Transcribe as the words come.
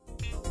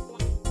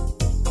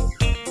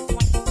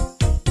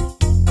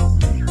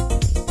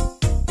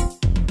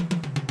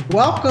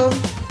Welcome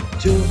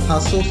to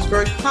Hustle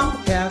Skirt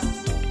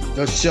Podcast,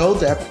 the show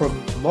that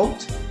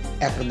promotes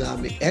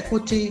economic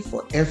equity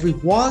for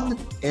everyone,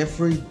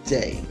 every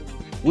day,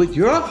 with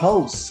your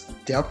host,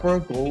 Deborah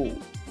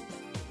Gould.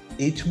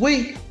 Each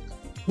week,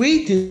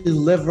 we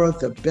deliver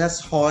the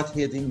best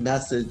hard-hitting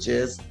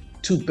messages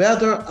to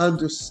better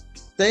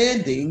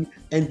understanding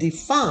and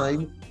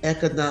define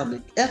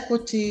economic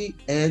equity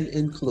and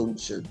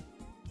inclusion.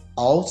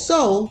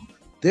 Also,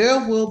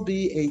 there will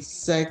be a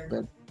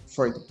segment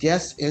for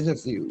guest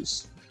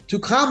interviews to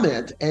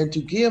comment and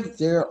to give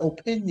their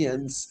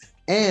opinions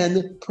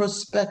and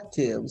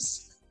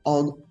perspectives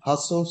on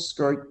Hustle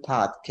Skirt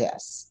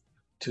Podcasts.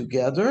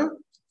 Together,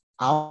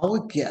 our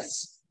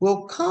guests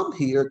will come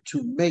here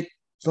to make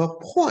the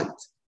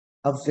point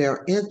of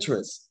their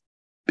interests,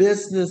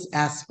 business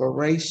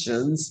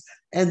aspirations,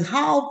 and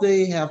how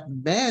they have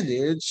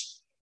managed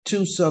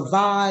to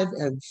survive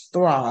and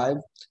thrive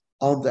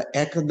on the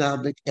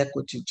economic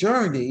equity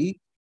journey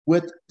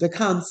with the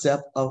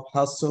concept of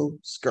hustle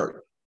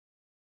skirt.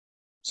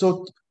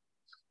 So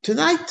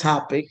tonight's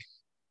topic,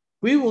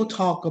 we will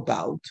talk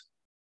about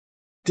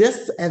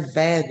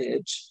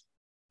disadvantaged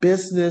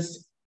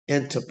business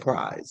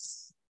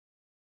enterprise,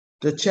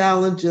 the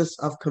challenges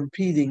of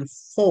competing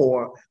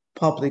for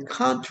public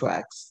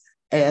contracts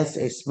as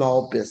a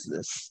small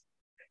business.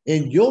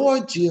 In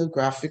your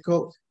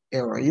geographical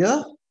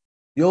area,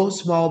 your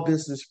small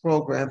business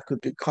program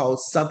could be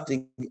called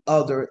something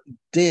other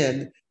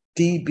than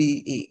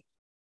DBE.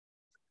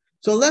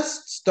 So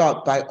let's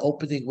start by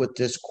opening with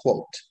this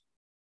quote.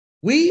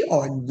 We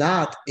are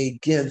not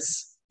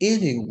against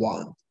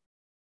anyone,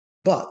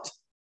 but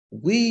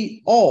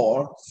we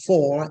are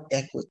for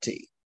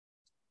equity.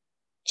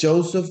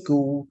 Joseph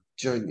Gould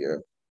Jr.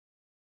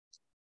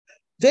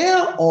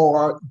 There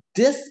are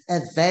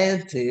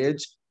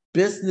disadvantaged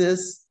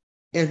business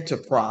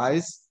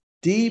enterprise,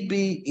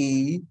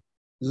 DBE,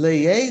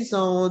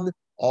 liaison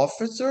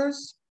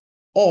officers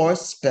or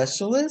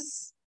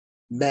specialists,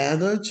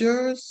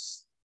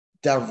 managers,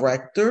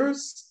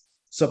 directors,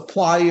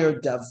 supplier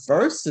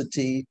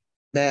diversity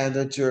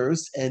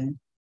managers and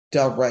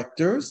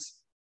directors,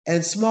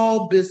 and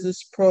small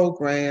business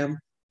program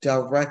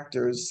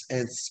directors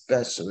and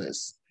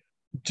specialists,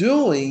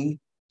 doing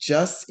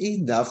just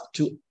enough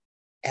to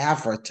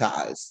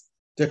advertise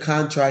the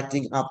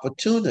contracting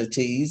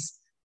opportunities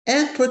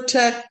and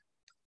protect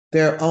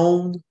their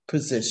own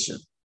position.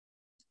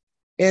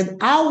 In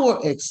our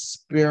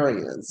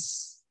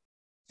experience,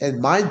 in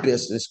my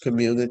business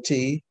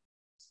community,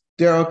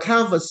 there are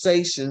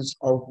conversations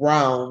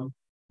around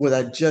what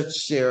I just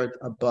shared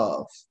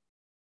above.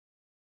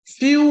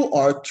 Few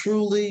are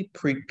truly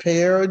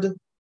prepared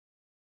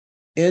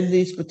in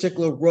these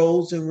particular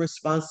roles and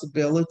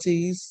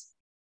responsibilities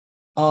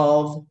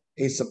of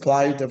a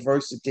supplier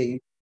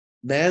diversity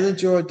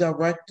manager or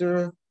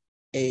director,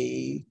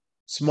 a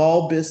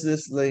small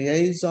business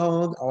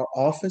liaison or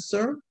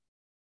officer.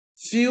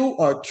 Few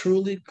are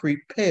truly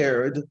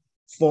prepared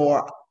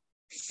for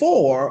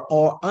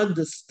or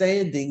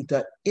understanding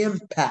the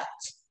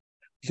impact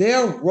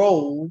their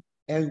role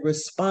and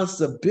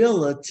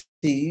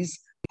responsibilities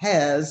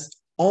has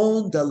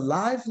on the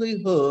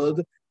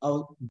livelihood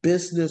of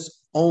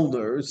business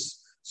owners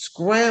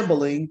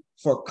scrambling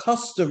for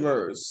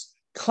customers,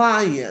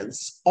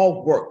 clients,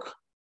 or work.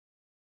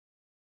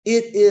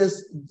 It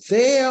is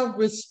their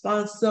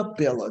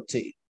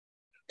responsibility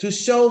to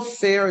show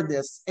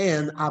fairness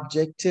and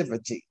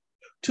objectivity,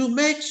 to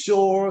make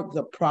sure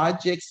the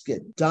projects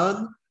get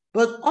done,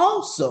 but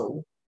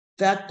also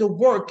that the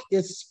work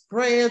is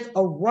spread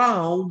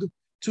around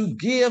to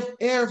give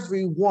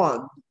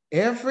everyone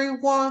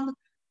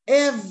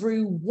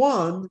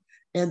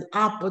an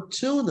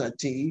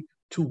opportunity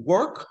to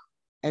work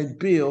and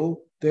build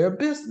their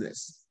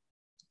business.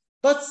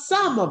 But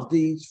some of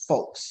these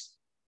folks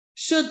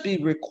should be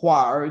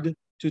required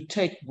to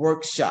take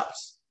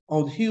workshops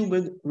on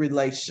human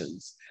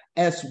relations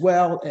as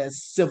well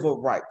as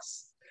civil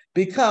rights,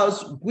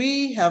 because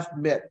we have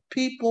met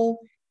people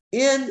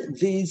in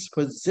these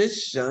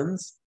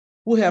positions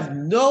who have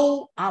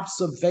no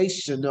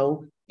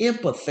observational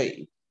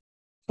empathy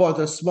for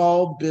the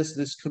small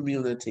business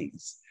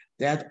communities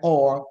that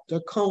are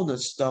the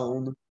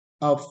cornerstone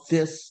of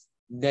this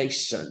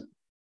nation.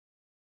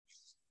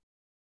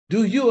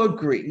 Do you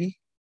agree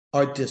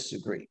or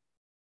disagree?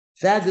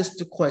 That is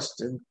the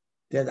question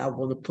that I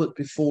want to put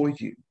before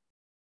you.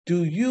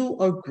 Do you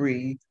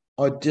agree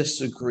or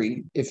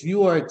disagree if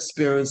you are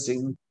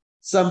experiencing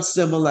some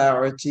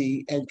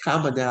similarity and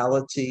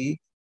commonality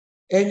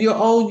and your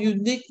own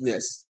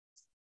uniqueness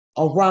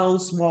around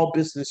small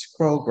business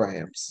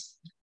programs?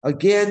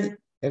 Again,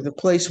 in the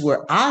place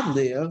where I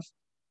live,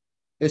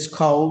 it's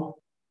called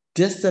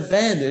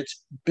disadvantaged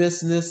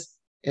business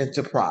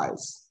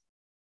enterprise.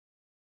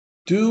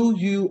 Do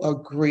you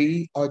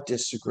agree or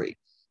disagree?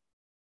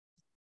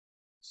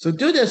 So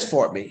do this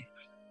for me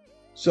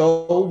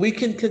so we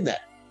can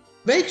connect.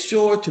 Make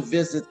sure to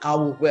visit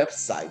our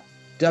website,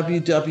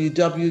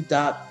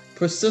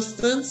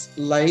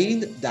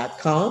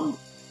 www.persistencelane.com.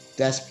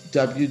 That's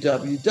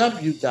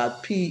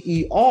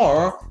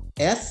www.persistencelane.com.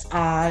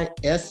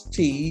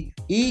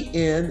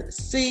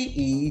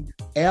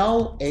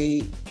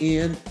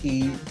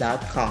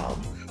 SISTENCELANE.com,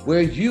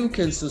 where you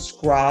can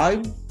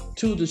subscribe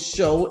to the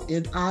show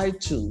in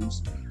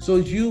iTunes so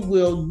you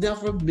will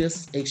never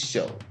miss a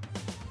show.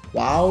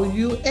 While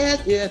you're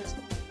at it,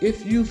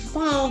 if you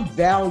found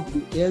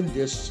value in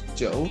this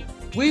show,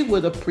 we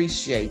would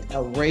appreciate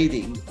a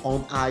rating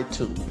on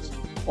iTunes.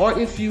 Or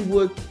if you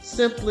would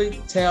simply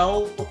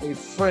tell a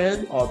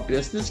friend or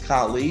business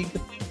colleague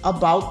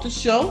about the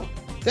show,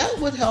 that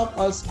would help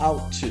us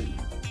out too.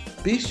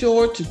 Be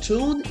sure to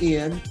tune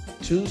in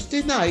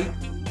Tuesday night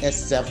at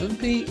 7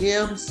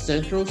 p.m.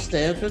 Central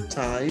Standard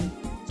Time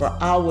for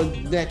our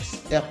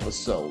next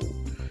episode.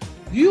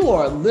 You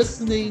are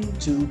listening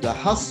to the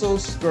Hustle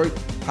Skirt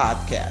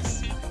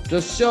Podcast,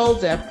 the show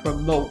that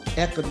promotes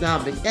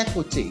economic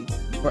equity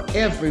for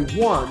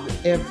everyone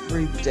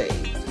every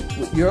day,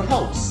 with your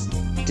host,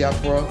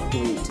 Deborah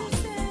Green.